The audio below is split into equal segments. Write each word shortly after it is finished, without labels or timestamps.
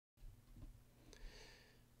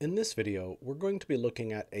In this video, we're going to be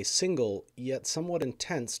looking at a single yet somewhat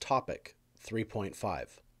intense topic, 3.5,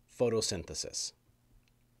 photosynthesis.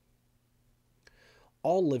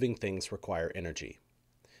 All living things require energy.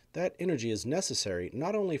 That energy is necessary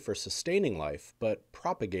not only for sustaining life, but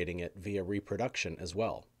propagating it via reproduction as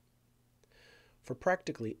well. For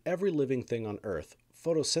practically every living thing on Earth,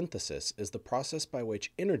 photosynthesis is the process by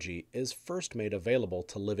which energy is first made available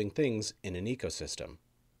to living things in an ecosystem.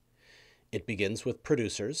 It begins with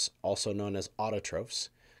producers, also known as autotrophs,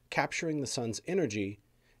 capturing the sun's energy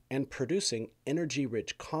and producing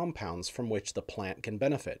energy-rich compounds from which the plant can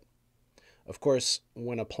benefit. Of course,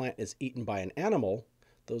 when a plant is eaten by an animal,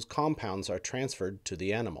 those compounds are transferred to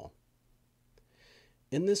the animal.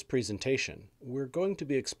 In this presentation, we're going to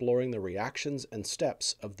be exploring the reactions and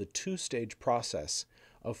steps of the two-stage process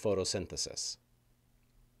of photosynthesis.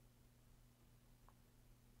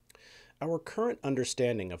 Our current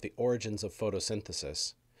understanding of the origins of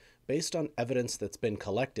photosynthesis, based on evidence that's been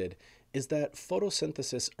collected, is that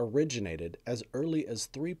photosynthesis originated as early as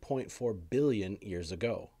 3.4 billion years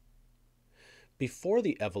ago. Before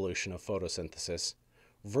the evolution of photosynthesis,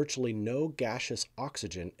 virtually no gaseous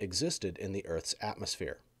oxygen existed in the Earth's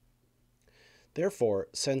atmosphere. Therefore,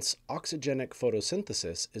 since oxygenic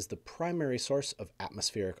photosynthesis is the primary source of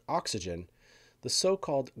atmospheric oxygen, the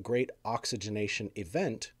so-called Great Oxygenation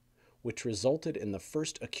Event, which resulted in the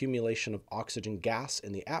first accumulation of oxygen gas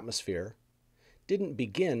in the atmosphere, didn't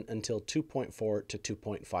begin until 2.4 to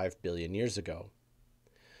 2.5 billion years ago.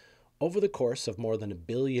 Over the course of more than a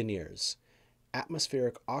billion years,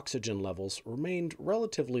 atmospheric oxygen levels remained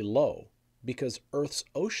relatively low because Earth's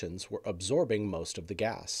oceans were absorbing most of the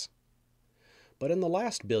gas. But in the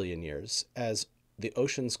last billion years, as the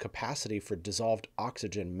ocean's capacity for dissolved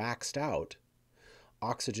oxygen maxed out,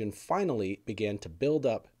 oxygen finally began to build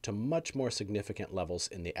up to much more significant levels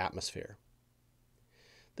in the atmosphere.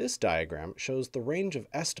 This diagram shows the range of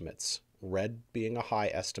estimates, red being a high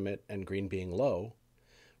estimate and green being low,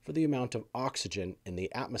 for the amount of oxygen in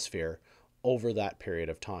the atmosphere over that period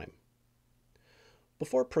of time.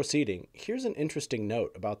 Before proceeding, here's an interesting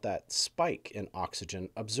note about that spike in oxygen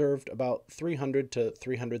observed about 300 to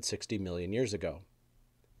 360 million years ago.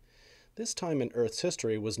 This time in Earth's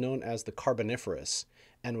history was known as the Carboniferous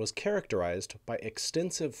and was characterized by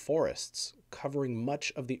extensive forests covering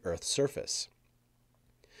much of the Earth's surface.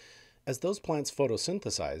 As those plants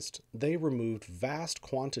photosynthesized, they removed vast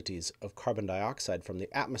quantities of carbon dioxide from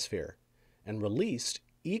the atmosphere and released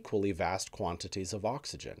equally vast quantities of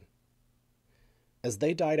oxygen. As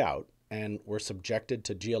they died out and were subjected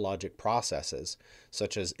to geologic processes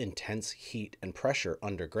such as intense heat and pressure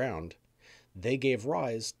underground, they gave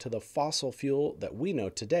rise to the fossil fuel that we know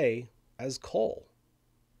today as coal.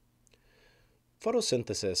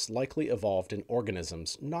 Photosynthesis likely evolved in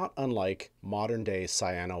organisms not unlike modern-day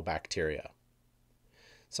cyanobacteria.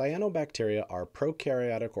 Cyanobacteria are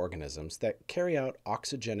prokaryotic organisms that carry out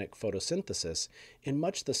oxygenic photosynthesis in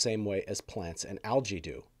much the same way as plants and algae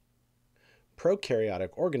do. Prokaryotic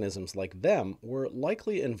organisms like them were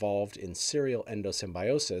likely involved in serial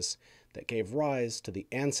endosymbiosis that gave rise to the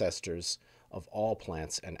ancestors of all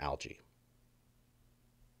plants and algae.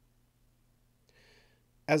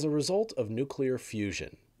 As a result of nuclear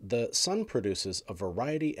fusion, the sun produces a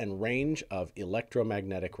variety and range of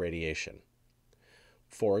electromagnetic radiation.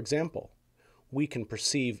 For example, we can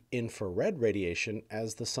perceive infrared radiation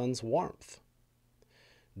as the sun's warmth.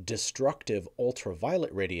 Destructive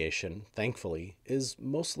ultraviolet radiation, thankfully, is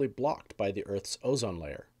mostly blocked by the Earth's ozone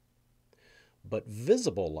layer. But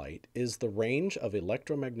visible light is the range of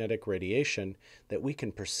electromagnetic radiation that we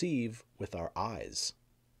can perceive with our eyes.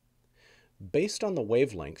 Based on the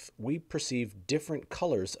wavelength, we perceive different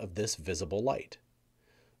colors of this visible light.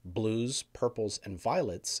 Blues, purples, and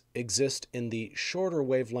violets exist in the shorter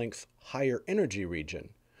wavelength, higher energy region,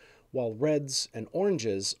 while reds and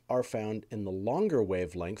oranges are found in the longer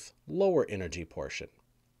wavelength, lower energy portion.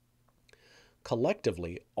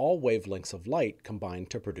 Collectively, all wavelengths of light combine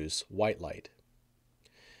to produce white light.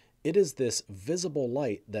 It is this visible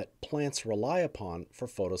light that plants rely upon for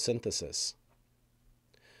photosynthesis.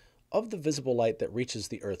 Of the visible light that reaches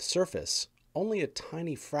the Earth's surface, only a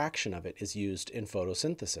tiny fraction of it is used in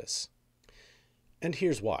photosynthesis. And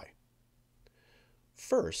here's why.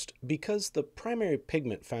 First, because the primary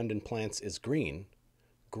pigment found in plants is green,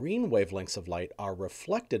 green wavelengths of light are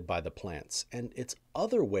reflected by the plants and its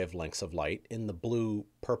other wavelengths of light in the blue,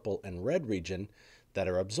 purple, and red region that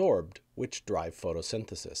are absorbed, which drive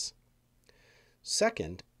photosynthesis.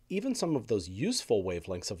 Second, even some of those useful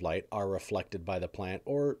wavelengths of light are reflected by the plant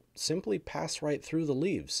or simply pass right through the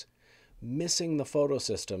leaves, missing the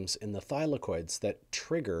photosystems in the thylakoids that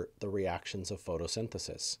trigger the reactions of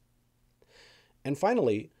photosynthesis. And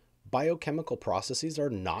finally, biochemical processes are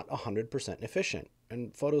not 100% efficient,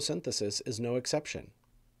 and photosynthesis is no exception.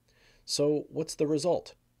 So what's the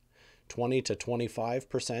result? 20 to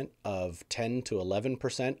 25% of 10 to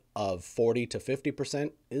 11% of 40 to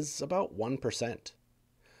 50% is about 1%.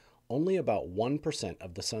 Only about 1%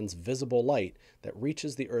 of the sun's visible light that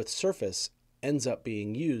reaches the Earth's surface ends up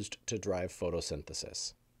being used to drive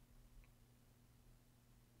photosynthesis.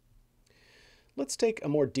 Let's take a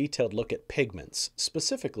more detailed look at pigments,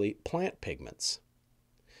 specifically plant pigments.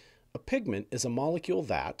 A pigment is a molecule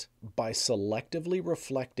that, by selectively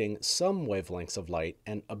reflecting some wavelengths of light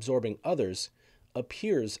and absorbing others,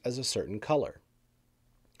 appears as a certain color.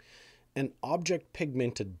 An object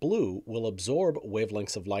pigmented blue will absorb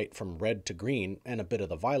wavelengths of light from red to green and a bit of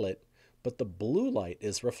the violet, but the blue light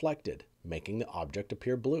is reflected, making the object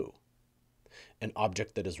appear blue. An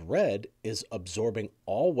object that is red is absorbing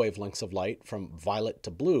all wavelengths of light from violet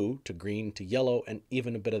to blue to green to yellow and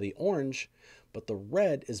even a bit of the orange, but the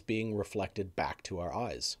red is being reflected back to our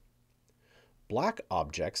eyes. Black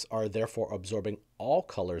objects are therefore absorbing all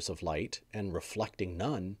colors of light and reflecting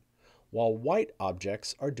none, while white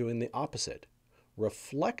objects are doing the opposite,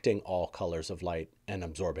 reflecting all colors of light and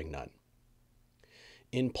absorbing none.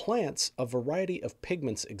 In plants, a variety of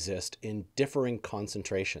pigments exist in differing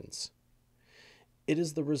concentrations. It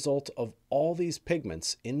is the result of all these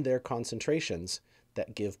pigments in their concentrations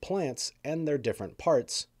that give plants and their different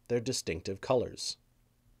parts their distinctive colors.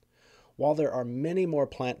 While there are many more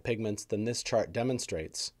plant pigments than this chart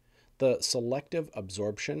demonstrates, the selective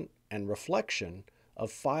absorption and reflection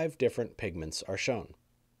of 5 different pigments are shown.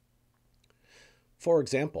 For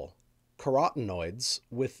example, carotenoids,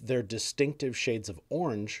 with their distinctive shades of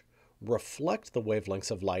orange, reflect the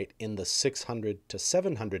wavelengths of light in the 600 to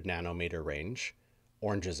 700 nanometer range,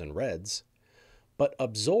 oranges and reds, but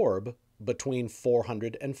absorb between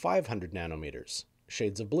 400 and 500 nanometers,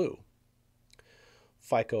 shades of blue.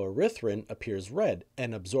 Phycoerythrin appears red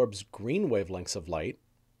and absorbs green wavelengths of light.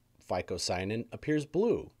 Phycocyanin appears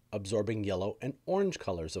blue, absorbing yellow and orange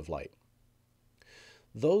colors of light.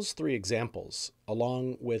 Those 3 examples,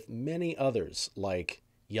 along with many others like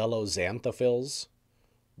yellow xanthophylls,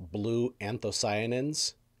 blue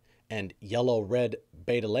anthocyanins, and yellow-red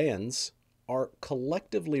betalains, are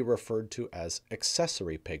collectively referred to as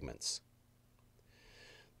accessory pigments.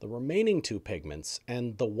 The remaining 2 pigments,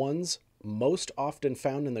 and the ones most often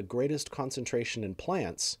found in the greatest concentration in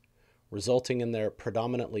plants, resulting in their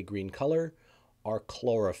predominantly green color, are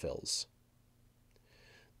chlorophylls.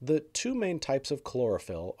 The 2 main types of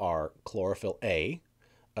chlorophyll are chlorophyll A,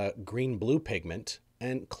 a green-blue pigment,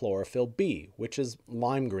 and chlorophyll B, which is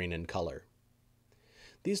lime green in color.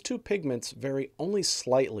 These 2 pigments vary only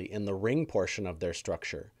slightly in the ring portion of their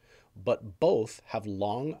structure, but both have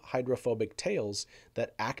long hydrophobic tails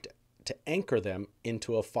that act to anchor them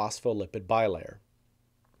into a phospholipid bilayer.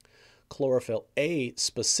 Chlorophyll A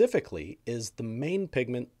specifically is the main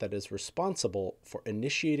pigment that is responsible for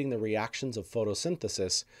initiating the reactions of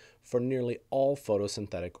photosynthesis for nearly all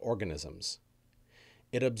photosynthetic organisms.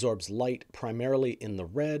 It absorbs light primarily in the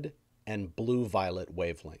red and blue-violet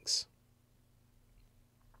wavelengths.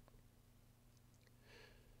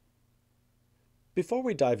 Before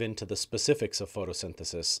we dive into the specifics of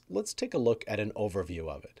photosynthesis, let's take a look at an overview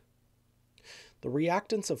of it. The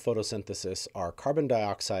reactants of photosynthesis are carbon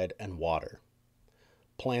dioxide and water.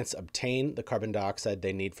 Plants obtain the carbon dioxide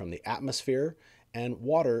they need from the atmosphere and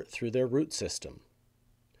water through their root system.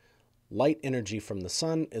 Light energy from the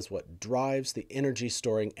sun is what drives the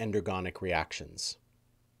energy-storing endergonic reactions.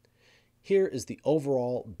 Here is the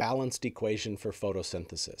overall balanced equation for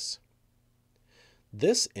photosynthesis.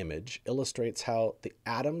 This image illustrates how the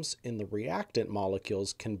atoms in the reactant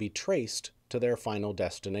molecules can be traced to their final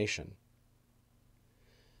destination.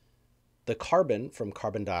 The carbon from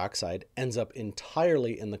carbon dioxide ends up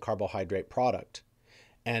entirely in the carbohydrate product,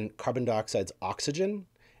 and carbon dioxide's oxygen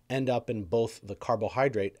end up in both the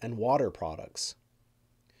carbohydrate and water products.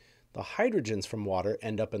 The hydrogens from water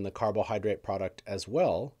end up in the carbohydrate product as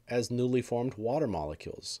well as newly formed water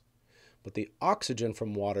molecules, but the oxygen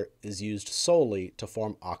from water is used solely to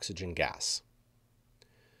form oxygen gas.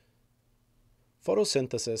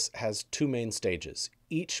 Photosynthesis has 2 main stages,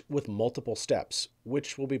 each with multiple steps,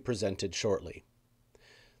 which will be presented shortly.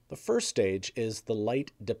 The first stage is the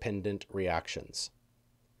light-dependent reactions.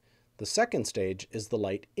 The second stage is the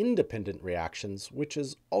light-independent reactions, which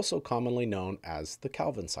is also commonly known as the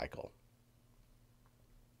Calvin cycle.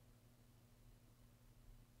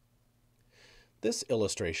 This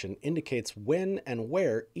illustration indicates when and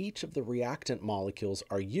where each of the reactant molecules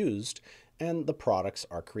are used and the products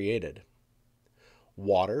are created.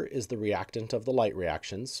 Water is the reactant of the light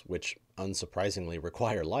reactions, which unsurprisingly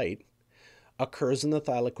require light, occurs in the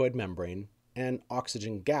thylakoid membrane, and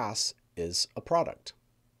oxygen gas is a product.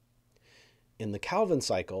 In the Calvin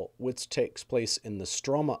cycle, which takes place in the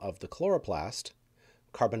stroma of the chloroplast,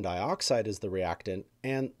 carbon dioxide is the reactant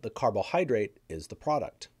and the carbohydrate is the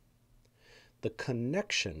product. The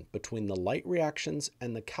connection between the light reactions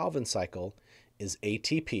and the Calvin cycle is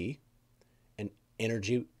ATP, an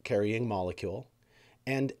energy-carrying molecule,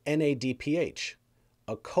 and NADPH,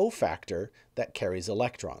 a cofactor that carries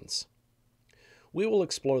electrons. We will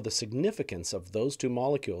explore the significance of those two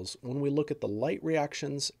molecules when we look at the light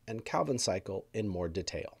reactions and Calvin cycle in more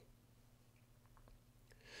detail.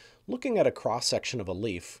 Looking at a cross-section of a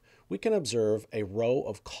leaf, we can observe a row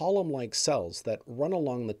of column-like cells that run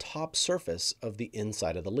along the top surface of the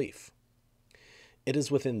inside of the leaf. It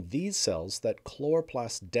is within these cells that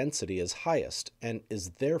chloroplast density is highest and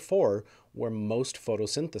is therefore where most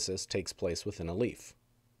photosynthesis takes place within a leaf.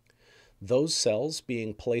 Those cells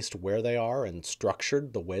being placed where they are and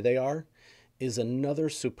structured the way they are is another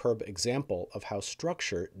superb example of how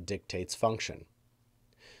structure dictates function.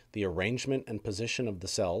 The arrangement and position of the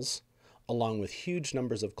cells, along with huge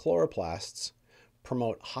numbers of chloroplasts,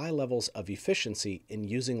 promote high levels of efficiency in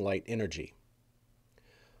using light energy.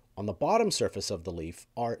 On the bottom surface of the leaf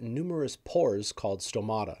are numerous pores called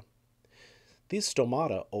stomata. These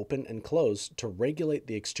stomata open and close to regulate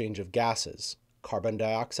the exchange of gases, carbon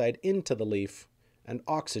dioxide into the leaf, and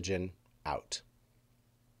oxygen out.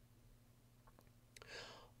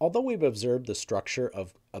 Although we've observed the structure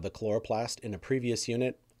of the chloroplast in a previous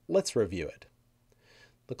unit, let's review it.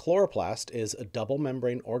 The chloroplast is a double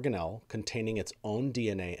membrane organelle containing its own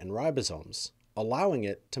DNA and ribosomes, allowing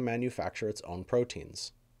it to manufacture its own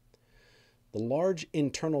proteins. The large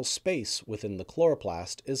internal space within the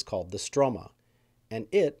chloroplast is called the stroma, and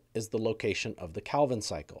it is the location of the Calvin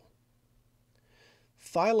cycle.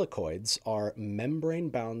 Thylakoids are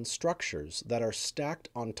membrane-bound structures that are stacked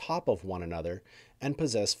on top of one another and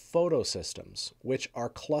possess photosystems, which are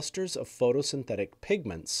clusters of photosynthetic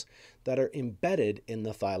pigments that are embedded in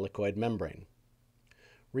the thylakoid membrane.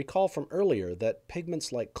 Recall from earlier that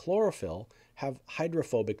pigments like chlorophyll have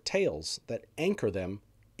hydrophobic tails that anchor them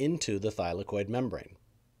into the thylakoid membrane.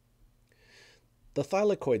 The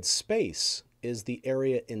thylakoid space is the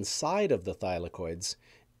area inside of the thylakoids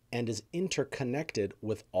and is interconnected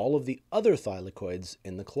with all of the other thylakoids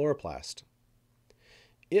in the chloroplast.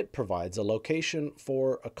 It provides a location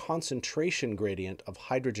for a concentration gradient of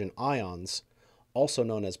hydrogen ions, also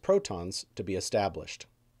known as protons, to be established.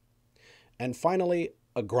 And finally,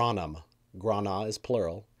 a granum, grana is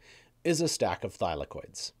plural, is a stack of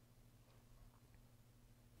thylakoids.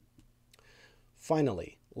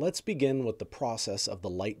 Finally, let's begin with the process of the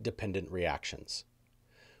light-dependent reactions.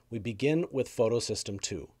 We begin with photosystem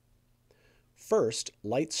 2. First,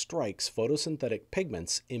 light strikes photosynthetic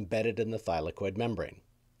pigments embedded in the thylakoid membrane.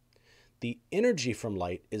 The energy from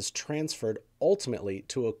light is transferred ultimately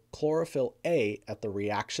to a chlorophyll A at the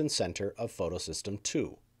reaction center of photosystem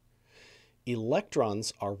 2.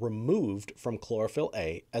 Electrons are removed from chlorophyll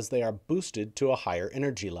A as they are boosted to a higher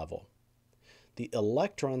energy level. The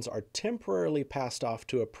electrons are temporarily passed off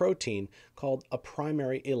to a protein called a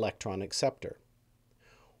primary electron acceptor.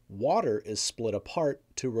 Water is split apart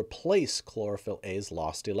to replace chlorophyll A's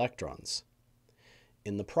lost electrons.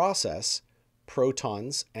 In the process,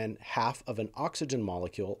 protons and half of an oxygen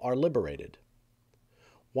molecule are liberated.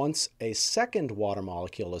 Once a second water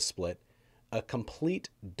molecule is split, a complete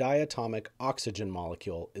diatomic oxygen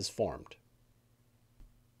molecule is formed.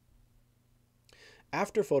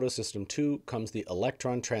 After photosystem 2 comes the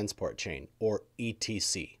electron transport chain, or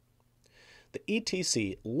ETC. The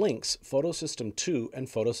ETC links photosystem 2 and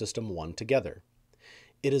photosystem 1 together.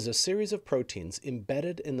 It is a series of proteins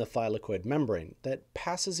embedded in the thylakoid membrane that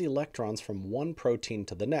passes electrons from one protein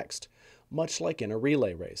to the next, much like in a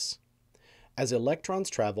relay race. As electrons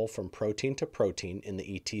travel from protein to protein in the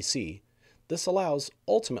ETC, this allows,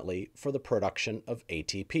 ultimately, for the production of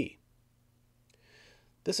ATP.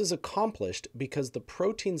 This is accomplished because the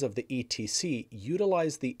proteins of the ETC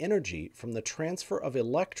utilize the energy from the transfer of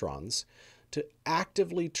electrons to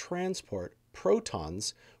actively transport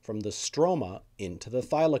protons from the stroma into the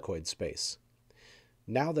thylakoid space.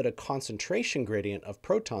 Now that a concentration gradient of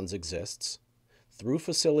protons exists, through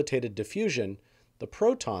facilitated diffusion, the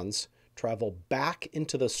protons travel back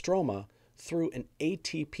into the stroma through an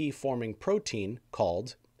ATP-forming protein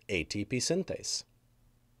called ATP synthase.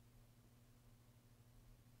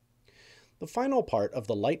 The final part of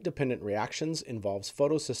the light-dependent reactions involves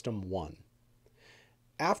photosystem 1.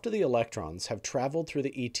 After the electrons have traveled through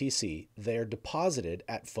the ETC, they are deposited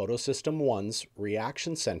at photosystem 1's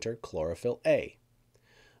reaction center, chlorophyll A.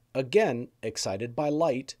 Again, excited by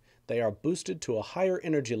light, they are boosted to a higher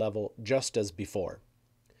energy level just as before.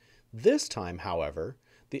 This time, however,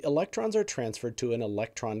 the electrons are transferred to an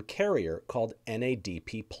electron carrier called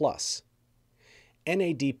NADP+.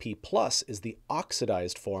 NADP+ is the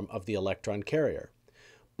oxidized form of the electron carrier,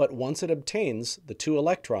 but once it obtains the 2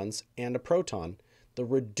 electrons and a proton, the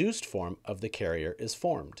reduced form of the carrier is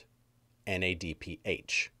formed,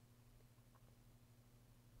 NADPH.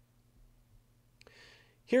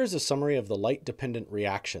 Here's a summary of the light-dependent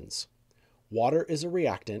reactions. Water is a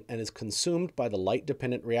reactant and is consumed by the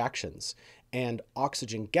light-dependent reactions, and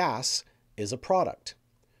oxygen gas is a product,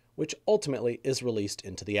 which ultimately is released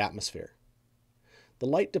into the atmosphere. The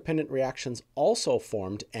light-dependent reactions also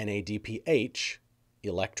formed NADPH,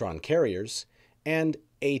 electron carriers, and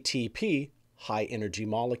ATP, high-energy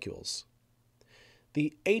molecules.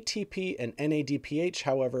 The ATP and NADPH,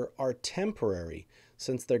 however, are temporary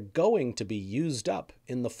since they're going to be used up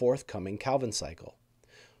in the forthcoming Calvin cycle.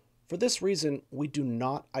 For this reason, we do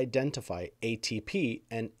not identify ATP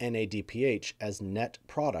and NADPH as net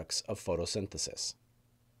products of photosynthesis.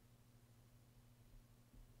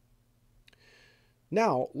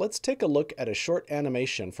 Now, let's take a look at a short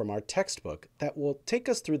animation from our textbook that will take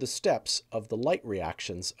us through the steps of the light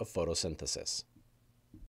reactions of photosynthesis.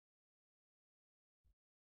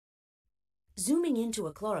 Zooming into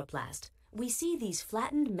a chloroplast, we see these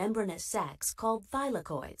flattened membranous sacs called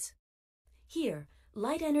thylakoids. Here,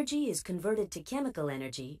 light energy is converted to chemical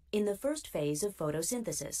energy in the first phase of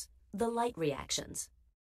photosynthesis, the light reactions.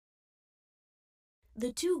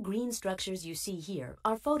 The 2 green structures you see here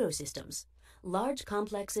are photosystems, large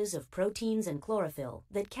complexes of proteins and chlorophyll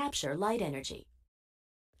that capture light energy.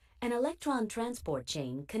 An electron transport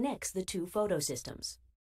chain connects the 2 photosystems.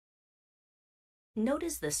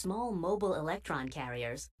 Notice the small mobile electron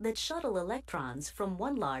carriers that shuttle electrons from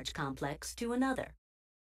one large complex to another.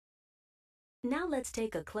 Now let's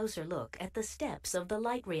take a closer look at the steps of the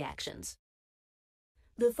light reactions.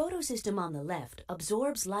 The photosystem on the left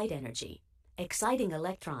absorbs light energy, exciting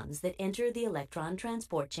electrons that enter the electron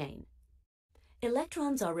transport chain.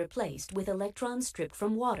 Electrons are replaced with electrons stripped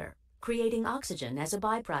from water, creating oxygen as a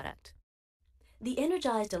byproduct. The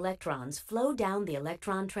energized electrons flow down the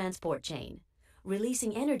electron transport chain,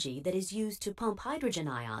 releasing energy that is used to pump hydrogen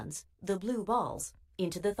ions, the blue balls,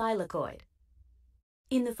 into the thylakoid.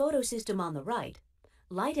 In the photosystem on the right,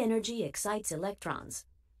 light energy excites electrons,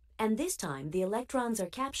 and this time the electrons are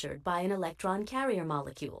captured by an electron carrier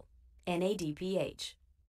molecule, NADPH.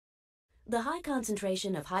 The high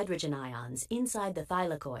concentration of hydrogen ions inside the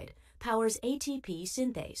thylakoid powers ATP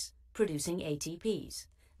synthase, producing ATPs.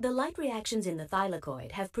 The light reactions in the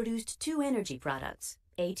thylakoid have produced 2 energy products,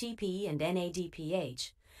 ATP and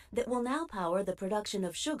NADPH, that will now power the production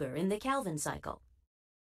of sugar in the Calvin cycle.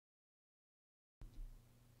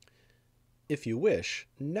 If you wish,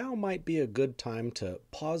 now might be a good time to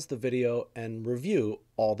pause the video and review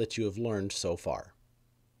all that you have learned so far.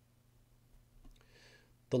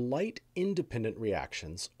 The light-independent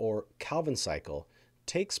reactions, or Calvin cycle,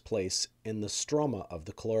 takes place in the stroma of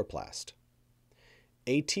the chloroplast.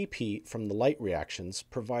 ATP from the light reactions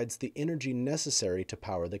provides the energy necessary to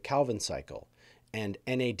power the Calvin cycle, and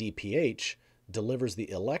NADPH delivers the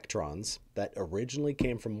electrons that originally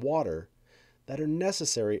came from water that are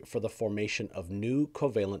necessary for the formation of new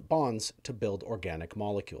covalent bonds to build organic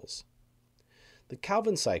molecules. The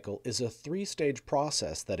Calvin cycle is a 3-stage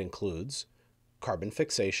process that includes carbon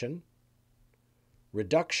fixation,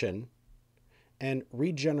 reduction, and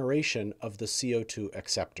regeneration of the CO2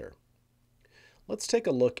 acceptor. Let's take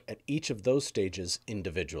a look at each of those stages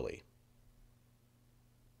individually.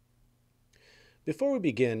 Before we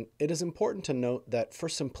begin, it is important to note that for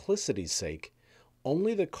simplicity's sake,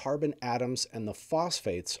 only the carbon atoms and the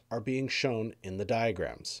phosphates are being shown in the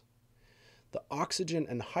diagrams. The oxygen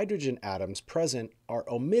and hydrogen atoms present are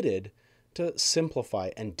omitted to simplify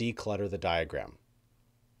and declutter the diagram.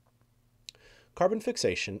 Carbon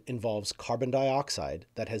fixation involves carbon dioxide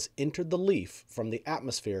that has entered the leaf from the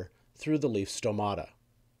atmosphere through the leaf stomata.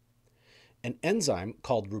 An enzyme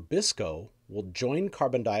called rubisco will join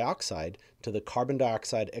carbon dioxide to the carbon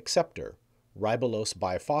dioxide acceptor, ribulose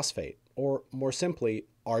biphosphate, or more simply,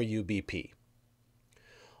 RUBP.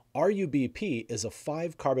 RUBP is a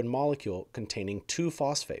 5-carbon molecule containing 2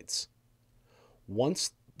 phosphates.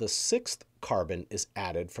 Once the 6th carbon is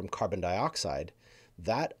added from carbon dioxide,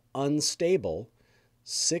 that unstable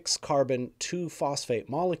 6-carbon 2-phosphate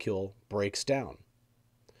molecule breaks down.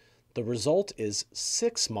 The result is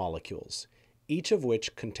 6 molecules, each of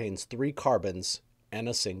which contains 3 carbons and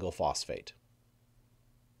a single phosphate.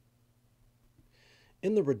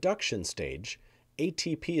 In the reduction stage,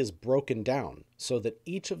 ATP is broken down so that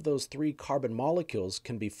each of those 3 carbon molecules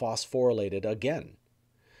can be phosphorylated again.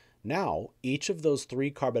 Now, each of those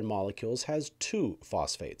 3 carbon molecules has 2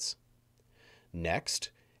 phosphates.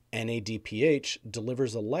 Next, NADPH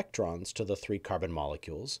delivers electrons to the 3 carbon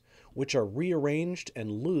molecules, which are rearranged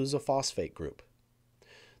and lose a phosphate group.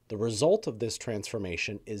 The result of this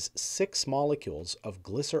transformation is 6 molecules of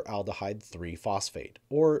glyceraldehyde 3-phosphate,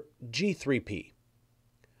 or G3P.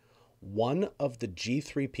 One of the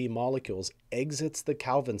G3P molecules exits the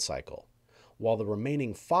Calvin cycle, while the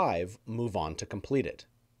remaining 5 move on to complete it.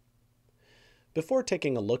 Before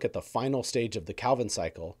taking a look at the final stage of the Calvin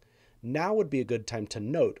cycle, now would be a good time to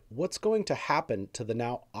note what's going to happen to the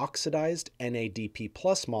now oxidized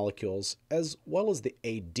NADP+ molecules as well as the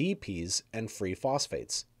ADPs and free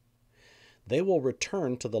phosphates. They will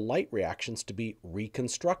return to the light reactions to be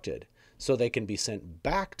reconstructed so they can be sent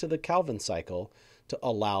back to the Calvin cycle to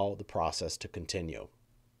allow the process to continue.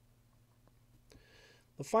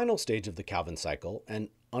 The final stage of the Calvin cycle, and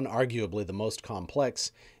unarguably the most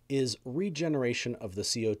complex, is regeneration of the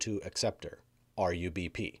CO2 acceptor,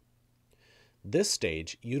 RUBP. This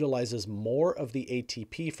stage utilizes more of the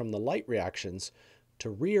ATP from the light reactions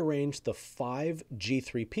to rearrange the 5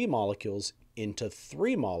 G3P molecules into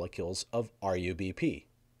 3 molecules of RUBP.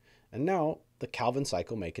 And now the Calvin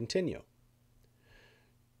cycle may continue.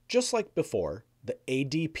 Just like before, the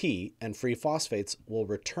ADP and free phosphates will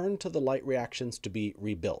return to the light reactions to be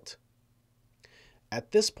rebuilt.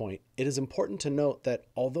 At this point, it is important to note that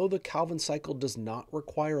although the Calvin cycle does not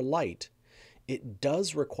require light, it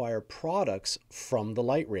does require products from the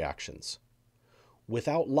light reactions.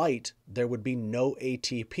 Without light, there would be no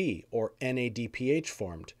ATP or NADPH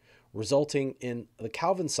formed, resulting in the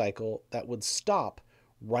Calvin cycle that would stop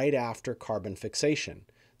right after carbon fixation,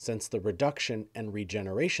 since the reduction and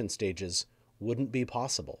regeneration stages wouldn't be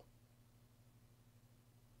possible.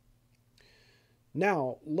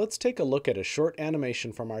 Now, let's take a look at a short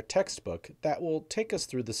animation from our textbook that will take us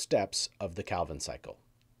through the steps of the Calvin cycle.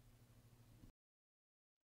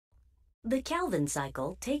 The Calvin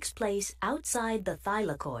cycle takes place outside the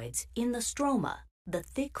thylakoids in the stroma, the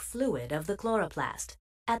thick fluid of the chloroplast.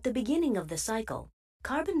 At the beginning of the cycle,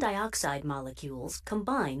 carbon dioxide molecules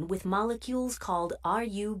combine with molecules called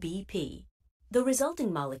RUBP. The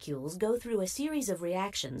resulting molecules go through a series of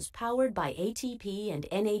reactions powered by ATP and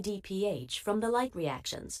NADPH from the light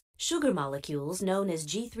reactions. Sugar molecules known as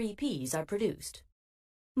G3Ps are produced.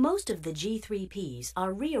 Most of the G3Ps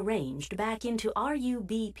are rearranged back into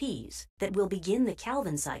RUBPs that will begin the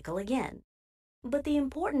Calvin cycle again. But the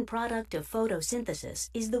important product of photosynthesis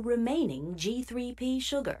is the remaining G3P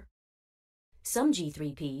sugar. Some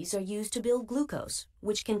G3Ps are used to build glucose,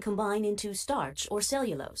 which can combine into starch or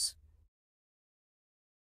cellulose.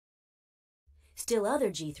 Still other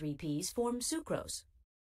G3Ps form sucrose.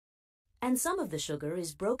 And some of the sugar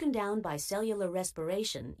is broken down by cellular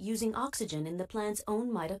respiration using oxygen in the plant's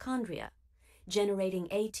own mitochondria, generating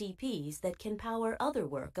ATPs that can power other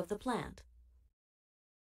work of the plant.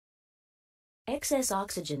 Excess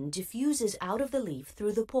oxygen diffuses out of the leaf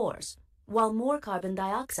through the pores, while more carbon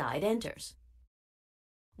dioxide enters.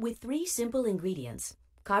 With 3 simple ingredients,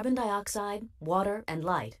 carbon dioxide, water, and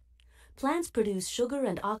light, plants produce sugar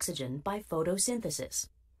and oxygen by photosynthesis,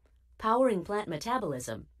 powering plant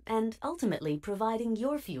metabolism and ultimately providing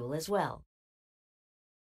your fuel as well.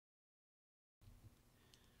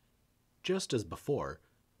 Just as before,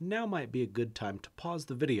 now might be a good time to pause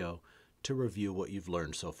the video to review what you've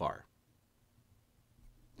learned so far.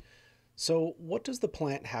 So, what does the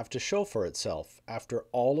plant have to show for itself after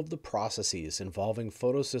all of the processes involving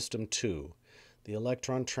photosystem 2, the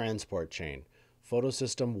electron transport chain,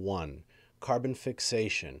 photosystem 1, carbon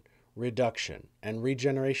fixation, reduction, and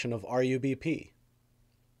regeneration of RUBP?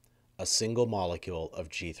 A single molecule of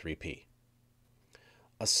G3P.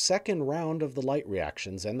 A second round of the light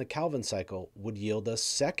reactions and the Calvin cycle would yield a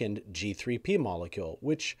second G3P molecule,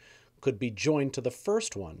 which could be joined to the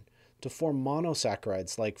first one to form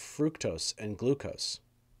monosaccharides like fructose and glucose.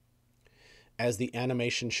 As the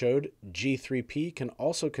animation showed, G3P can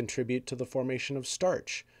also contribute to the formation of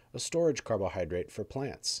starch, a storage carbohydrate for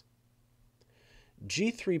plants.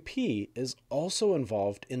 G3P is also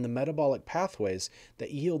involved in the metabolic pathways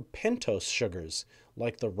that yield pentose sugars,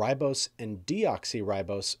 like the ribose and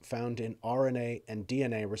deoxyribose found in RNA and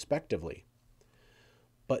DNA respectively.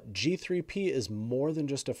 But G3P is more than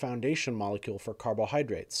just a foundation molecule for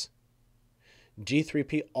carbohydrates.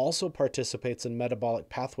 G3P also participates in metabolic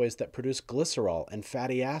pathways that produce glycerol and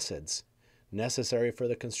fatty acids, necessary for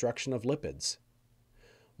the construction of lipids.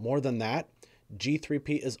 More than that,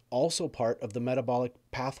 G3P is also part of the metabolic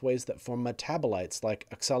pathways that form metabolites like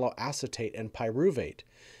oxaloacetate and pyruvate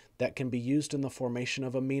that can be used in the formation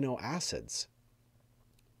of amino acids.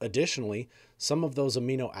 Additionally, some of those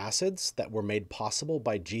amino acids that were made possible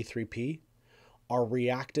by G3P are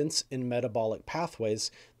reactants in metabolic pathways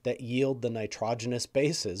that yield the nitrogenous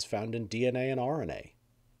bases found in DNA and RNA.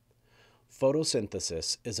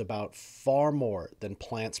 Photosynthesis is about far more than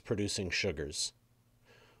plants producing sugars.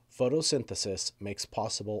 Photosynthesis makes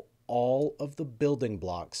possible all of the building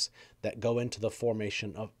blocks that go into the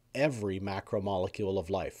formation of every macromolecule of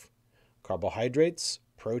life: carbohydrates,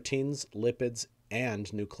 proteins, lipids,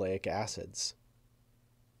 and nucleic acids.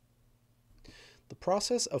 The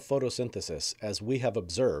process of photosynthesis, as we have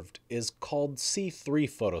observed, is called C3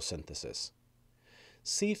 photosynthesis.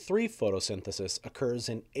 C3 photosynthesis occurs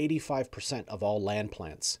in 85% of all land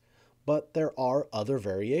plants, but there are other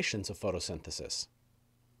variations of photosynthesis.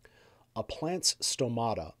 A plant's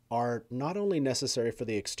stomata are not only necessary for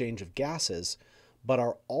the exchange of gases, but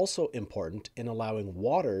are also important in allowing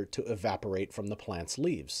water to evaporate from the plant's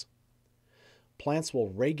leaves. Plants will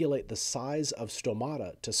regulate the size of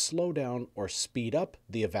stomata to slow down or speed up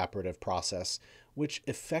the evaporative process, which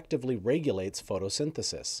effectively regulates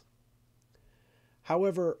photosynthesis.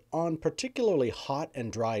 However, on particularly hot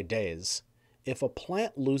and dry days, if a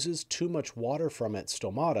plant loses too much water from its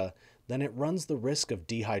stomata, then it runs the risk of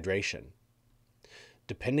dehydration.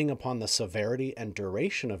 Depending upon the severity and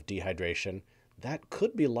duration of dehydration, that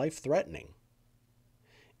could be life-threatening.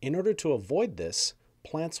 In order to avoid this,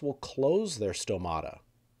 plants will close their stomata.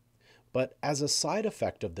 But as a side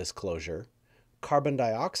effect of this closure, carbon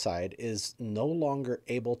dioxide is no longer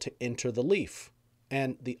able to enter the leaf,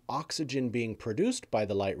 and the oxygen being produced by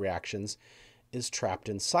the light reactions is trapped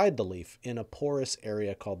inside the leaf in a porous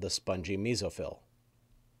area called the spongy mesophyll.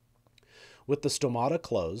 With the stomata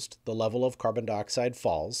closed, the level of carbon dioxide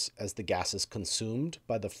falls as the gas is consumed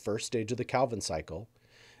by the first stage of the Calvin cycle,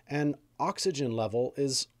 and oxygen level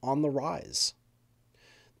is on the rise.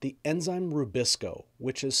 The enzyme Rubisco,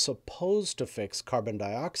 which is supposed to fix carbon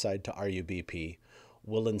dioxide to RUBP,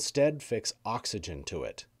 will instead fix oxygen to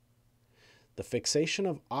it. The fixation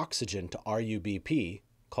of oxygen to RUBP,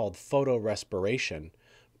 called photorespiration,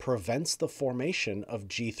 prevents the formation of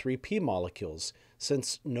G3P molecules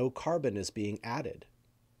since no carbon is being added.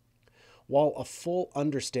 While a full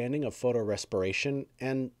understanding of photorespiration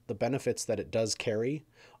and the benefits that it does carry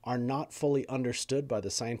are not fully understood by the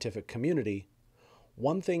scientific community,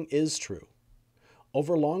 one thing is true.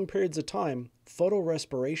 Over long periods of time,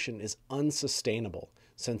 photorespiration is unsustainable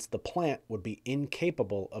since the plant would be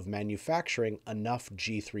incapable of manufacturing enough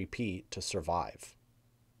G3P to survive.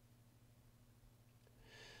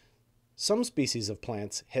 Some species of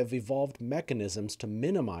plants have evolved mechanisms to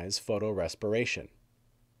minimize photorespiration.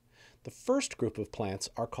 The first group of plants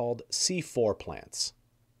are called C4 plants.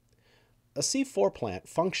 A C4 plant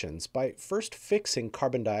functions by first fixing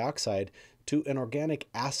carbon dioxide to an organic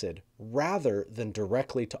acid rather than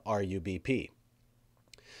directly to RUBP.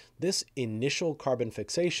 This initial carbon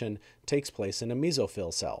fixation takes place in a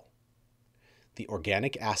mesophyll cell. The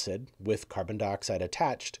organic acid, with carbon dioxide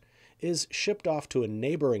attached, is shipped off to a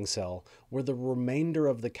neighboring cell where the remainder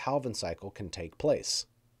of the Calvin cycle can take place.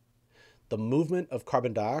 The movement of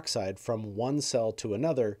carbon dioxide from one cell to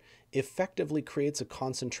another effectively creates a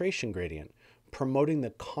concentration gradient, promoting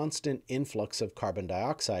the constant influx of carbon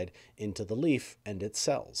dioxide into the leaf and its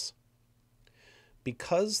cells.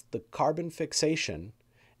 Because the carbon fixation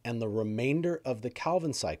and the remainder of the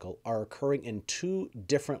Calvin cycle are occurring in two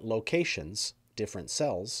different locations, different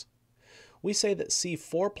cells, we say that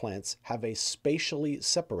C4 plants have a spatially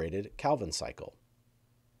separated Calvin cycle.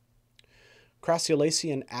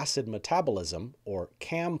 Crassulacean acid metabolism, or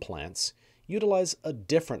CAM plants, utilize a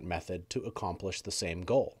different method to accomplish the same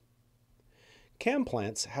goal. CAM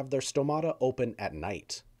plants have their stomata open at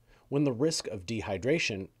night, when the risk of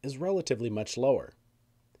dehydration is relatively much lower.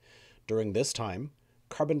 During this time,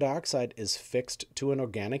 carbon dioxide is fixed to an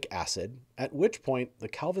organic acid, at which point the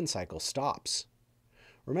Calvin cycle stops.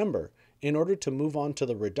 Remember, in order to move on to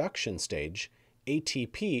the reduction stage,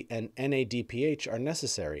 ATP and NADPH are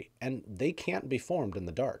necessary, and they can't be formed in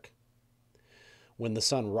the dark. When the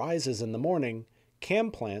sun rises in the morning,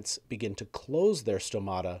 CAM plants begin to close their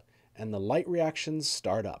stomata and the light reactions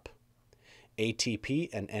start up. ATP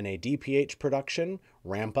and NADPH production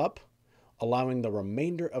ramp up, allowing the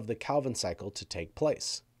remainder of the Calvin cycle to take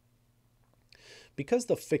place. Because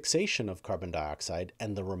the fixation of carbon dioxide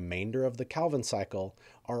and the remainder of the Calvin cycle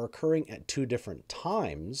are occurring at two different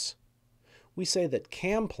times, we say that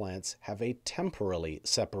CAM plants have a temporally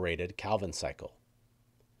separated Calvin cycle.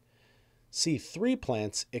 C3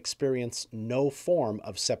 plants experience no form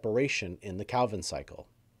of separation in the Calvin cycle.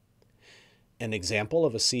 An example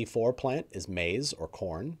of a C4 plant is maize or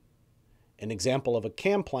corn. An example of a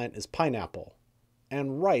CAM plant is pineapple.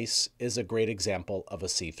 And rice is a great example of a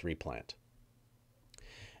C3 plant.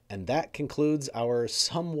 And that concludes our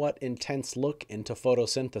somewhat intense look into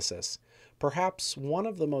photosynthesis, perhaps one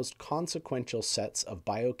of the most consequential sets of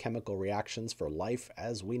biochemical reactions for life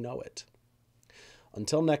as we know it.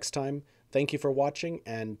 Until next time, thank you for watching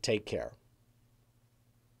and take care.